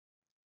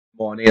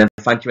Morning, and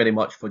thank you very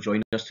much for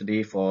joining us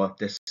today for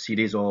this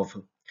series of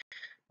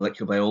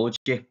molecular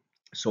biology.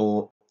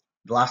 So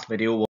the last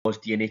video was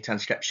DNA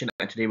transcription,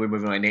 and today we're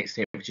moving on to the next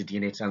step, which is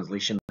DNA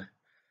translation.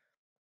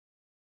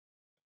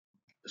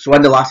 So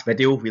in the last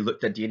video we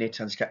looked at DNA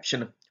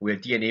transcription, where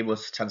DNA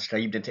was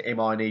transcribed into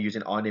mRNA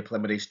using RNA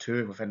polymerase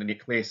II within the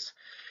nucleus.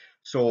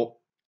 So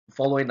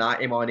following that,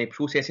 mRNA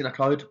processing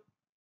occurred.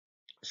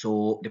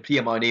 So the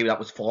pre-mRNA that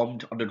was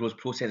formed undergoes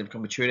processing to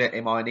become mature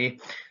mRNA.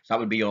 So that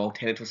would be your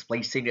alternative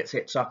splicing,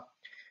 etc.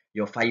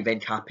 Your 5'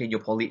 capping,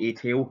 your poly A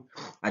tail.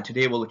 And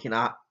today we're looking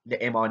at the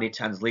mRNA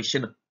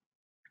translation,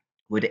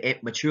 where the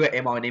mature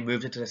mRNA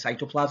moves into the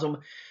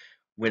cytoplasm,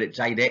 where it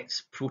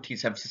directs protein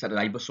synthesis at the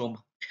ribosome.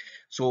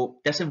 So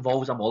this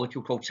involves a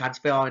molecule called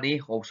transfer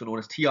RNA, also known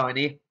as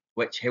tRNA,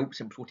 which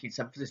helps in protein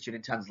synthesis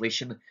during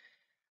translation.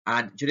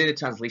 And during the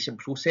translation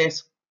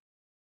process,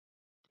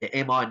 the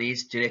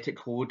mRNA's genetic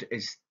code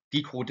is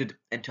decoded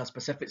into a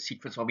specific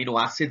sequence of amino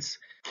acids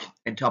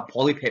into a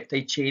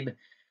polypeptide chain,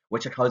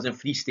 which occurs in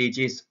 3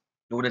 stages,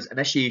 known as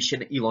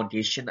initiation,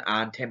 elongation,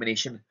 and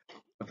termination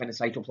within the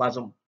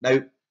cytoplasm. Now,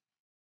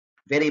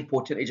 very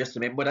important to just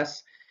remember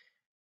this.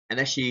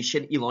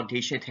 Initiation,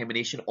 elongation, and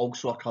termination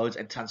also occurs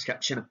in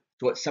transcription.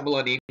 So it's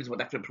similar names but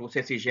different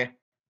processes, yeah?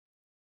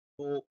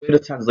 So where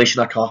does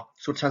translation occur?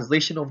 So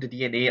translation of the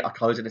DNA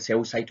occurs in the cell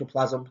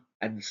cytoplasm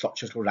in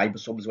structures called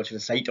ribosomes, which is the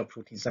site of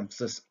protein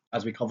synthesis,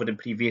 as we covered in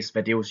previous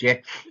videos, yeah?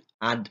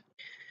 And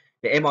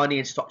the mRNA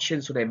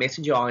instructions, so the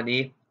messenger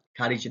RNA,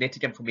 carries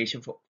genetic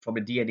information from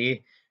the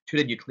DNA to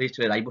the nucleus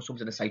to the ribosomes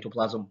in the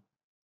cytoplasm.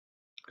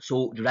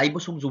 So the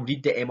ribosomes will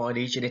read the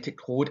mRNA's genetic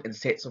code in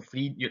sets of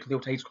 3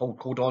 nucleotides called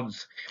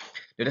codons.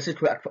 Now this is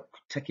quite a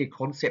tricky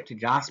concept to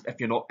grasp if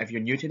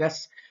you're new to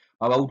this.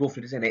 I will go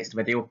through this in the next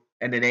video,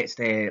 in the next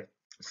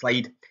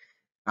slide.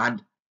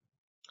 And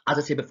as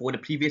I said before in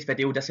the previous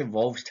video, this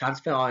involves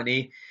transfer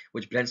RNA,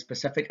 which brings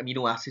specific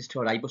amino acids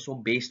to a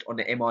ribosome based on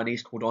the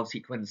mRNA's codon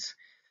sequence.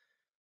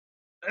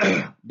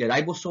 The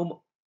ribosome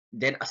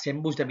then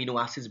assembles the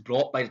amino acids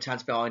brought by the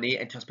transfer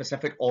RNA into a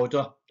specific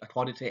order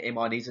according to the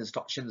mRNA's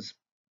instructions.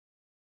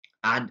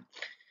 And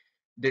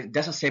the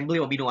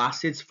disassembly of amino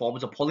acids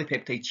forms a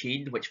polypeptide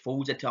chain which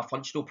folds into a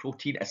functional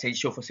protein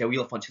essential for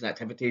cellular function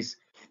activities.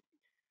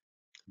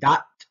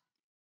 That,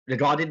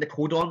 regarding the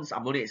codons,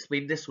 I'm going to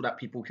explain this so that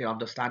people can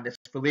understand this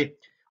fully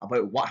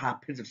about what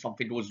happens if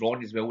something goes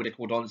wrong as well with the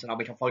codons, and I'll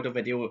make a further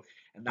video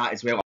in that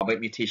as well about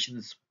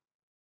mutations.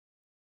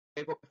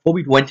 Before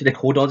we go into the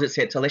codons,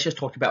 etc., let's just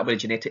talk about the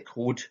genetic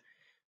code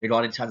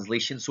regarding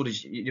translation. So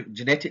the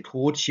genetic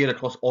code shared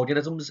across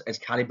organisms is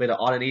carried by the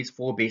RNA's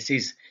 4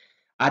 bases: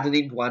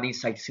 adenine, guanine,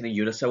 cytosine, and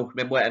uracil.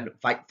 Remember, and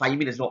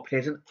thymine is not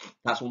present.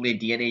 That's only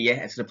DNA,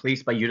 yeah. It's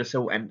replaced by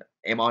uracil and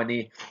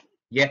mRNA,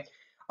 yeah,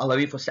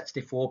 allowing for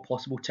 64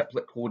 possible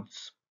triplet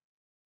codes.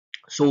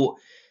 So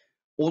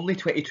only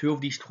 22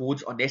 of these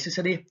codes are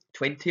necessary.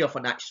 20 are for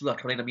naturally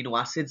occurring amino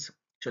acids,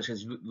 such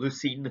as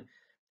leucine,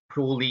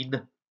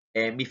 proline,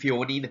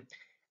 methionine,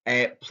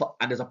 and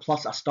there's a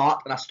plus, a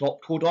start, and a stop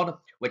codon,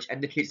 which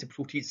indicates the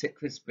protein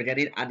sequence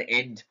beginning and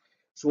end.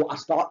 So a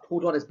start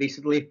codon is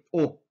basically,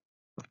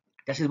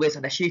 this is where it's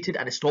initiated,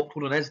 and the stop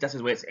codon is, this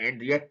is where it's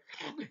end, yeah?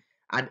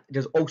 And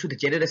there's also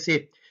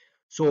degeneracy.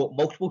 So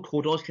multiple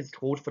codons can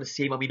code for the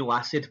same amino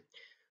acid.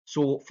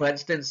 So for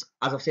instance,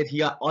 as I've said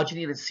here,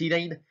 arginine and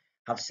serine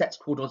have 6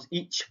 codons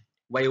each,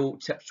 while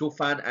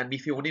tryptophan and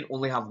methionine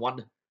only have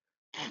 1.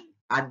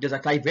 And there's a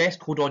diverse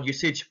codon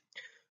usage.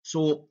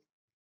 So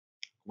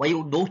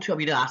while no 2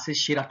 amino acids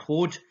share a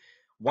code,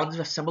 ones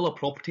with similar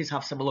properties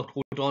have similar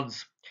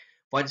codons.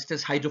 For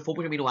instance,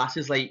 hydrophobic amino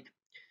acids like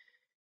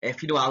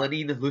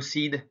phenylalanine,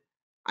 leucine,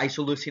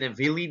 isoleucine, and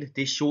valine,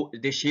 they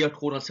share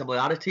codon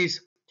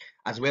similarities,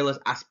 as well as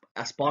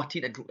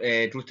aspartame and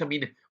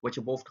glutamine, which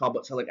are both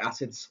carboxylic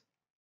acids.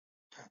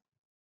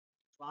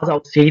 As I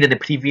was saying in the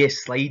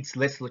previous slides,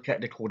 let's look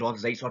at the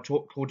codons. Right, so our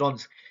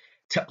codons,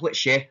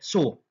 triplets, yeah.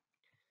 So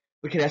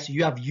look at this.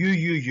 You have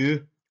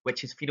UUU,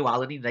 which is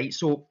phenylalanine, right?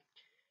 So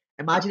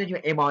imagine in your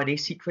mRNA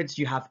sequence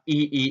you have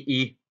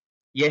AAA,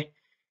 yeah.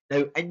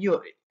 Now in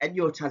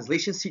your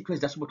translation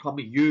sequence, this will become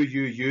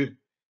UUU,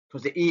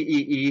 because the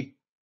AAA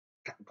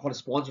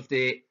corresponds with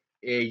the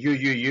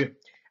UUU,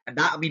 and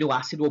that amino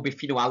acid will be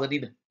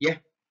phenylalanine, yeah.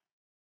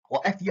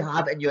 Or if you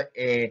have in your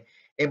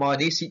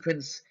mRNA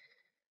sequence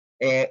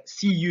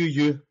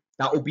CUU,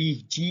 that will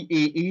be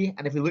GAA,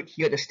 and if you look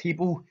here at this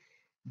table,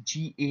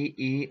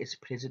 GAA is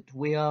present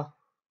where?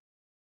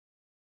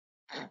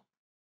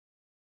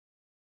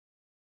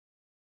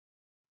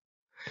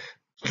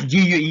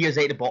 GUE is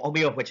at the bottom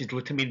here, which is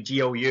glutamine,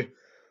 GLU.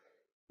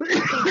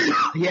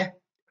 Yeah.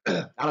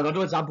 And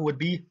another example would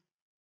be,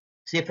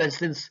 say for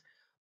instance,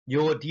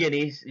 your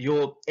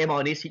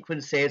mRNA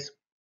sequence says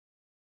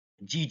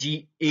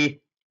GGA,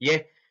 yeah.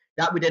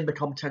 That would then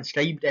become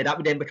transcribed, that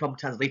would then become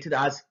translated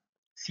as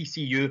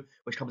CCU,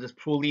 which comes as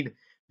proline.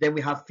 Then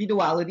we have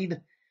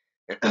phenylalanine,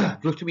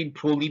 glutamine,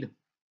 proline,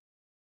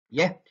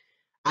 yeah.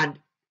 And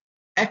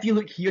if you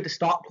look here, the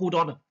start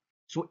codon,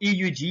 so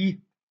AUG,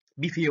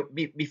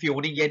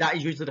 methionine, yeah, that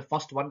is usually the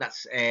first one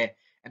that's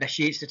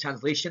initiates the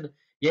translation.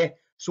 Yeah,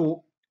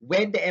 so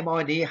when the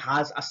mRNA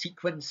has a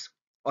sequence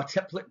or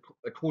triplet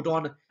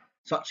codon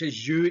such as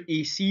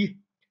UAC,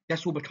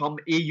 this will become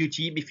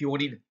AUG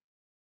methionine.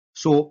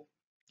 So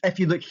if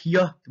you look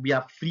here, we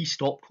have three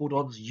stop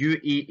codons,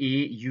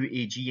 UAA,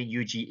 UAG, and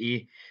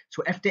UGA.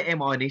 So if the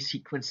mRNA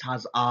sequence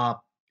has a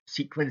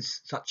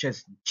sequence such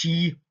as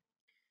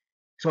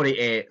for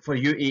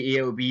UAA,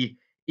 it will be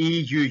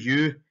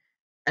AUU.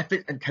 If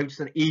it encounters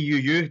an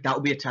AUU, that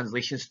will be a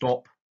translation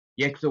stop.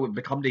 Yeah, because it will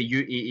become the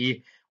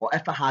UAA. Or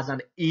if it has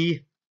an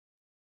AGC,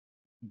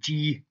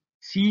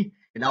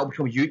 then that will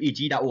become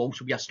UAG. That will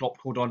also be a stop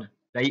codon,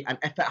 right? And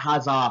if it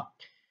has a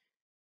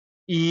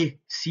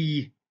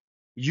ACU,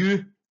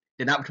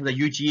 then that becomes a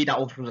UGA. That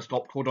also becomes a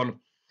stop codon.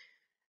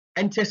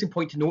 Interesting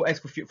point to note is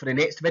for the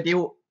next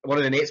video, one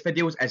of the next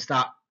videos, is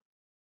that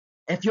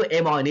if your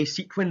mRNA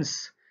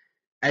sequence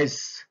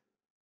is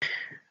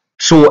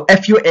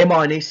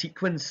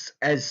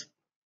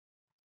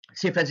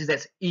say for instance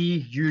it's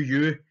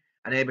AUU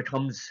and then it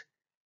becomes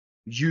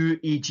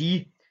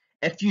UAG,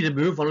 if you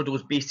remove one of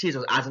those bases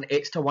or as an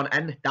extra one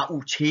in, that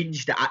will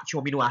change the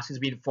actual amino acids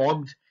being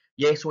formed.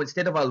 Yeah, so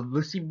instead of a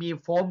leucine being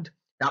formed,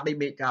 that might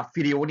make a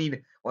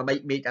threonine or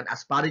might make an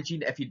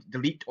asparagine if you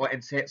delete or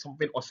insert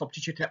something or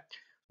substitute it.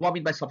 What I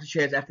mean by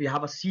substitute is if you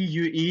have a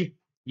CUA,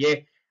 yeah,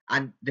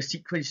 and the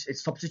sequence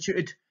is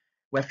substituted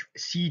with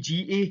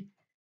CGA,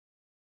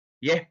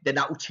 yeah, then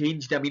that will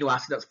change the amino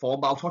acid that's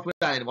formed. But I'll talk about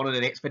that in one of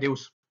the next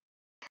videos.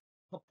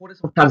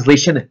 Components of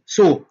translation.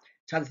 So,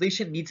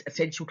 translation needs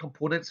essential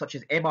components such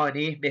as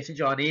mRNA,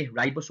 messenger RNA,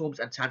 ribosomes,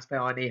 and transfer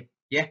RNA.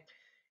 Yeah,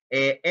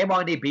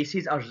 mRNA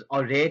bases are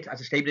read, as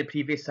described in the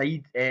previous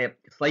slide,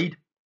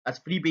 as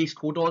three base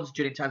codons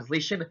during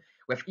translation,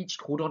 with each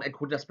codon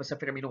encoding a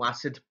specific amino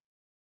acid.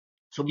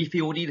 So,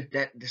 methionine,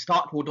 the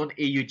start codon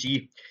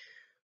AUG.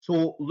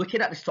 So,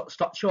 looking at the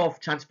structure of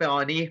transfer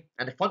RNA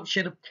and the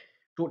function,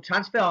 so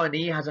transfer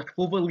RNA has a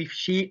cloverleaf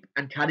shape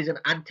and carries an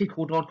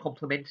anticodon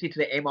complementary to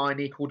the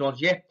mRNA codons.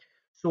 Yeah.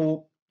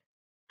 So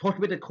talking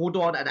about the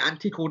codon and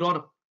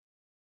anticodon,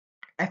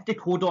 if the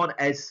codon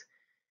is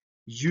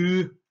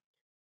UAC,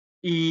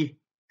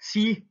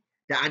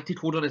 the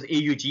anticodon is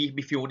AUG,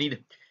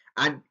 methionine,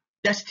 and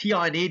this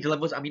tRNA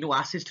delivers amino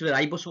acids to the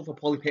ribosome for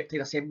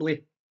polypeptide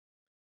assembly.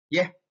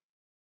 Yeah.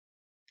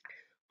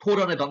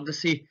 Codon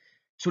redundancy.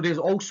 So there's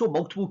also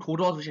multiple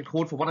codons which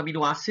encode for one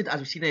amino acid, as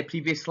we've seen in the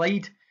previous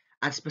slide,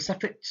 and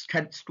specific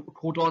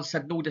codons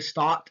signal the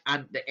start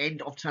and the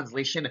end of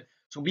translation.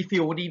 So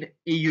methionine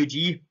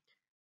AUG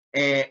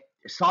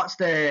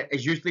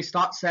usually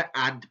starts it,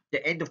 and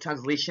the end of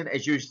translation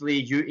is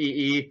usually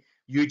UAA,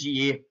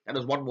 UGA, and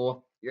there's one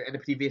more in the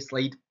previous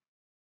slide.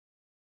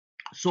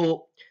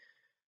 So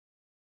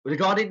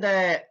regarding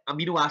the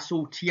amino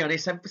acid tRNA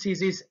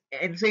syntheses,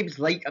 enzymes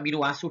like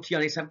amino acid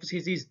tRNA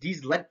syntheses,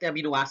 these link the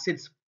amino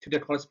acids to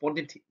their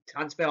corresponding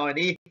transfer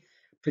RNA,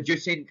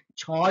 producing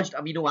charged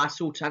amino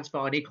acid transfer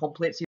RNA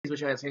complexes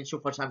which are essential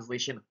for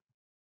translation.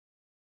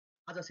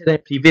 As I said in the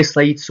previous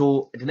slide,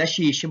 so the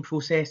initiation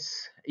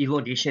process,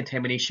 elongation, and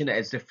termination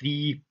is the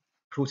three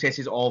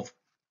processes of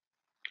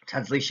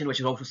translation, which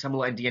is also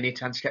similar in DNA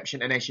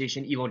transcription: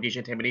 initiation,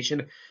 elongation,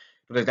 termination.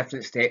 But there's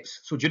different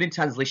steps. So during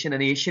translation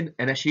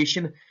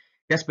initiation,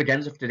 this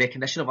begins with the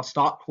recognition of a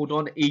start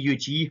codon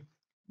AUG,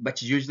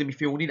 which is usually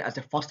methionine, as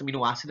the first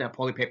amino acid in a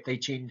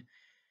polypeptide chain.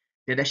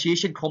 The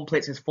initiation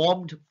complex is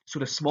formed, so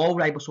the small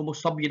ribosomal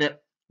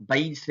subunit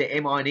binds to the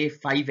mRNA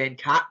 5N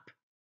cap,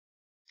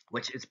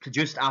 which is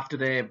produced after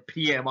the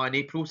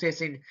pre-mRNA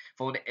processing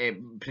for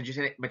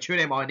producing mature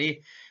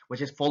mRNA, which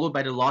is followed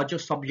by the larger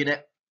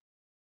subunit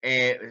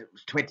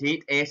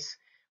 28S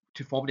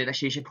to form the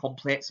initiation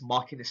complex,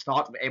 marking the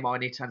start of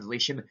mRNA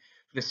translation.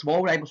 The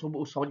small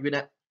ribosomal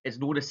subunit is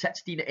known as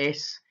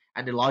 16S,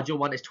 and the larger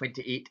one is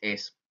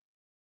 28S.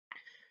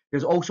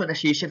 There's also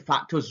initiation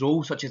factors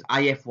role such as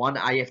IF1,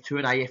 IF2,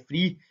 and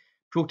IF3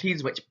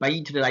 proteins which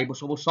bind to the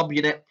ribosomal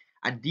subunit,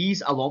 and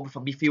these, along with a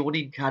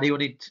methionine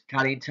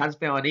carrying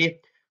transfer RNA,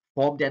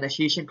 form the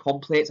initiation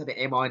complex of the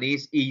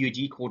mRNA's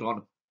AUG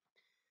codon.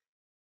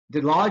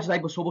 The large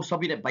ribosomal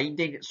subunit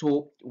binding,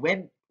 so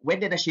when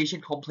the initiation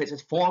complex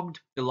is formed,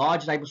 the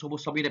large ribosomal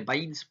subunit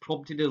binds,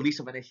 prompting the release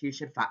of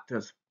initiation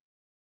factors.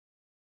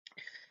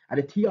 At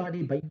the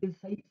tRNA binding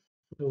site,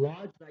 the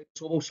large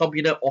ribosomal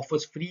subunit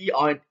offers three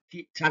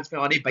transfer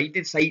RNA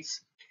binding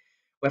sites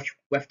with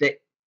the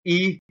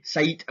A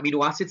site,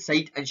 amino acid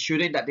site,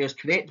 ensuring that there's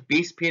correct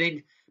base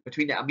pairing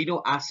between the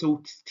amino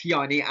acid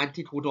tRNA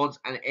anticodons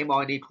and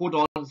mRNA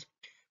codons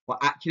for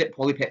accurate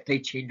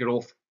polypeptide chain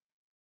growth.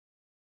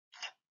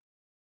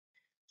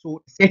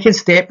 So the second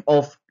step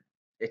of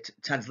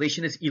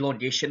translation is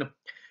elongation.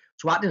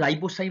 So at the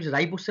ribosomes,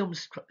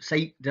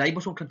 the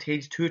ribosome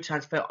contains two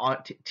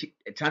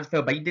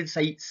transfer binding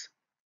sites.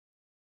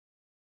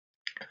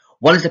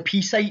 One is the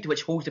P site,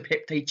 which holds the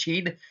peptide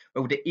chain,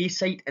 while the A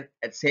site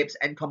accepts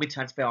incoming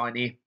transfer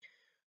RNA.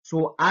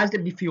 So as the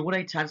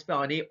methionine transfer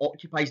RNA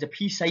occupies the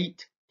P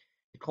site,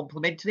 the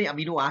complementary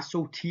amino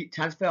acid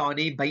transfer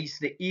RNA binds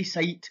to the A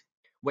site,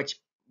 which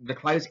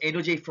requires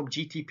energy from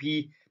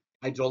GTP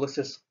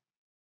hydrolysis.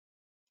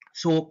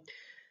 So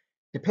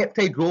the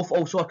peptide growth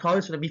also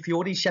occurs when the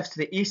methionine shifts to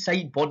the A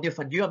site bonding with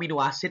a new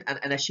amino acid and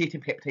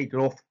initiating peptide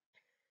growth.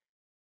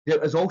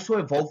 There is also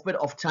involvement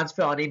of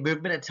transfer RNA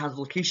movement and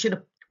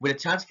translocation, where the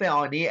transfer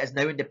RNA is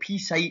now in the P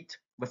site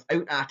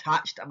without an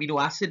attached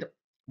amino acid,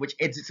 which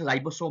exits the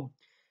ribosome.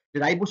 The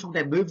ribosome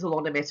then moves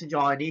along the messenger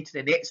RNA to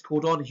the next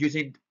codon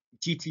using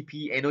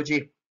GTP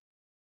energy.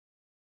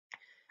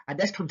 And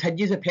this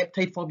continues the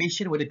peptide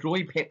formation where the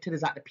growing peptide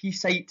is at the P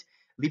site,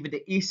 leaving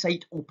the A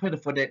site open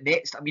for the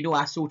next amino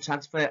acid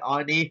transfer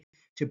RNA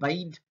to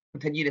bind,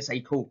 continue the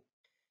cycle.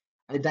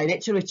 And the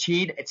direction of the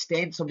chain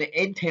extends from the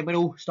N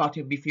terminal,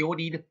 starting with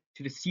methionine,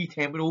 to the C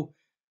terminal,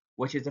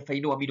 which is the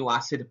final amino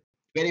acid.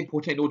 Very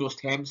important to know those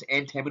terms,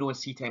 N terminal and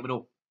C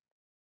terminal.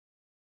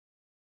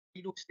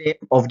 The final step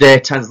of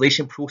the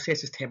translation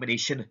process is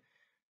termination.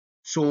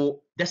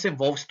 So this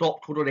involves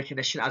stop codon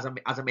recognition, as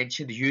I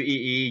mentioned,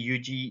 UAA,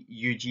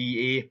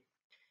 UGA.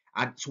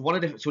 And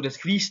so there's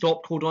 3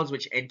 stop codons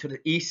which enter the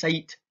A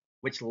site,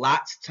 which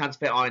lacks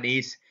transfer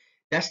RNAs.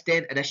 This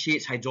then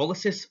initiates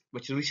hydrolysis,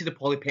 which releases the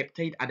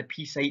polypeptide and the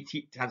P site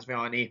transfer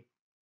RNA.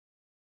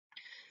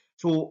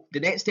 So the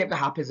next step that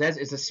happens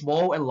is the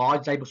small and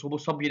large ribosomal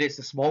subunits,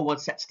 the small one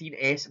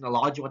 16S and the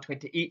large one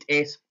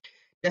 28S,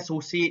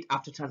 dissociate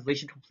after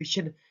translation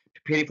completion,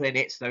 preparing for the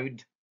next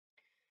round.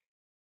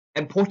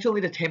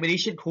 Importantly, the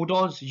termination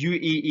codons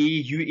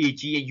UAA,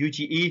 UAG, and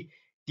UGA,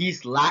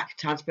 these lack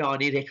transfer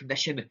RNA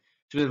recognition.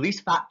 So the release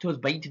factors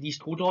bind to these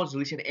codons,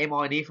 releasing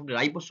mRNA from the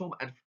ribosome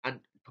and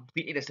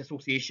completing its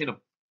dissociation.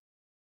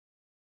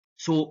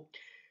 So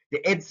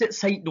the exit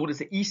site, known as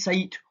the E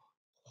site,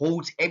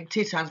 holds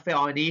empty transfer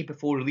RNA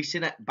before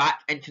releasing it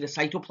back into the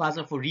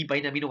cytoplasm for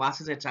rebinding amino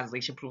acids in the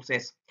translation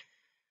process.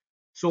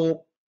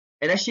 So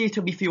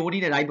initiator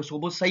methionine and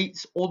ribosomal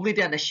sites, only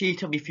the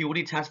initiator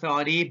methionine transfer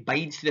RNA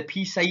binds to the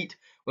P site,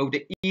 while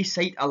the A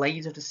site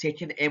aligns with the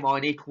second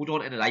mRNA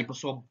codon in the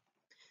ribosome.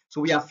 So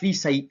we have 3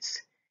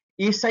 sites: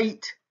 A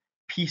site,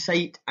 P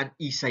site, and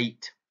E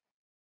site.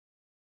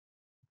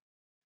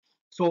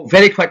 So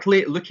very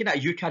quickly, looking at a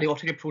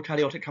eukaryotic and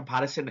prokaryotic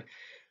comparison.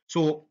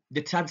 So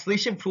the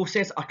translation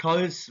process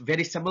occurs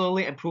very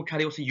similarly in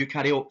prokaryotes and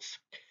eukaryotes.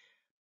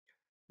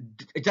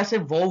 It just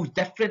involves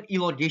different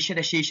elongation,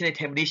 initiation, and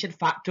termination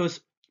factors,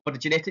 but the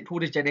genetic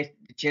code is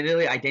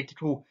generally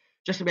identical.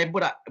 Just remember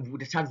that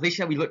the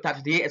translation that we looked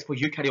at today is for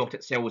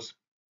eukaryotic cells.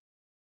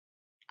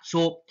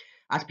 So,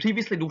 as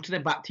previously noted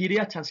in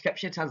bacteria,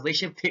 transcription and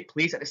translation take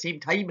place at the same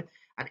time,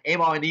 and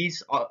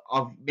mRNAs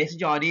of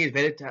messenger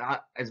RNA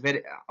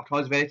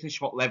occurs very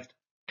short-lived.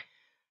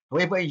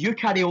 However, in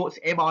eukaryotes,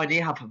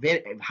 mRNA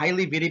have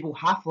highly variable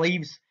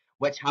half-lives,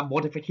 which have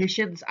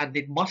modifications, and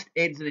they must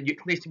exit the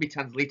nucleus to be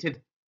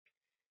translated.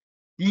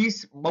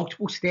 These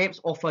multiple steps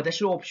offer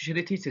additional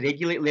opportunities to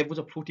regulate levels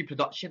of protein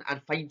production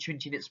and fine-tune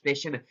gene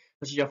expression,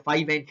 such as your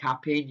 5N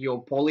capping,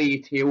 your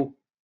poly-A-tail,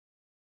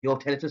 your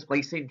alternative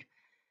splicing.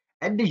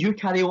 In the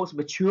eukaryotes,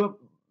 mature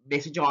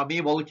messenger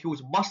RNA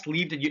molecules must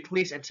leave the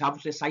nucleus and travel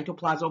to the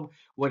cytoplasm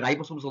where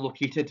ribosomes are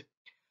located.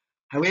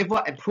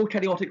 However, in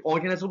prokaryotic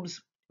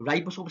organisms,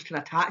 ribosomes can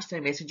attach to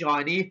the messenger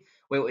RNA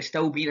while it's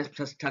still being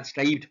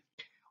transcribed.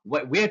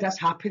 Where this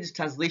happens,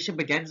 translation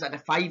begins at the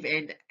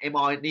 5-end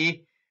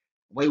mRNA,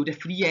 while the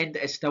 3-end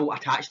is still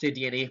attached to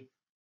DNA.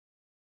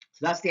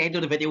 So that's the end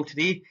of the video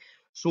today.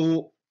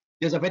 So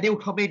there's a video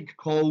coming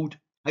called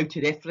how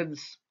to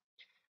reference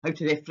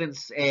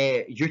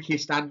UK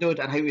standard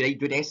and how to write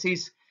good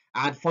essays.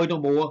 And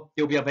furthermore,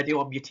 there'll be a video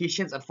on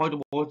mutations, and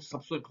furthermore,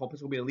 subsequent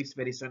copies will be released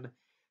very soon.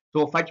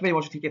 So thank you very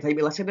much for taking time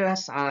to listen to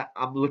this.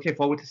 I'm looking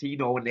forward to seeing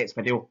you all in the next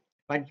video.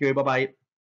 Thank you. Bye bye.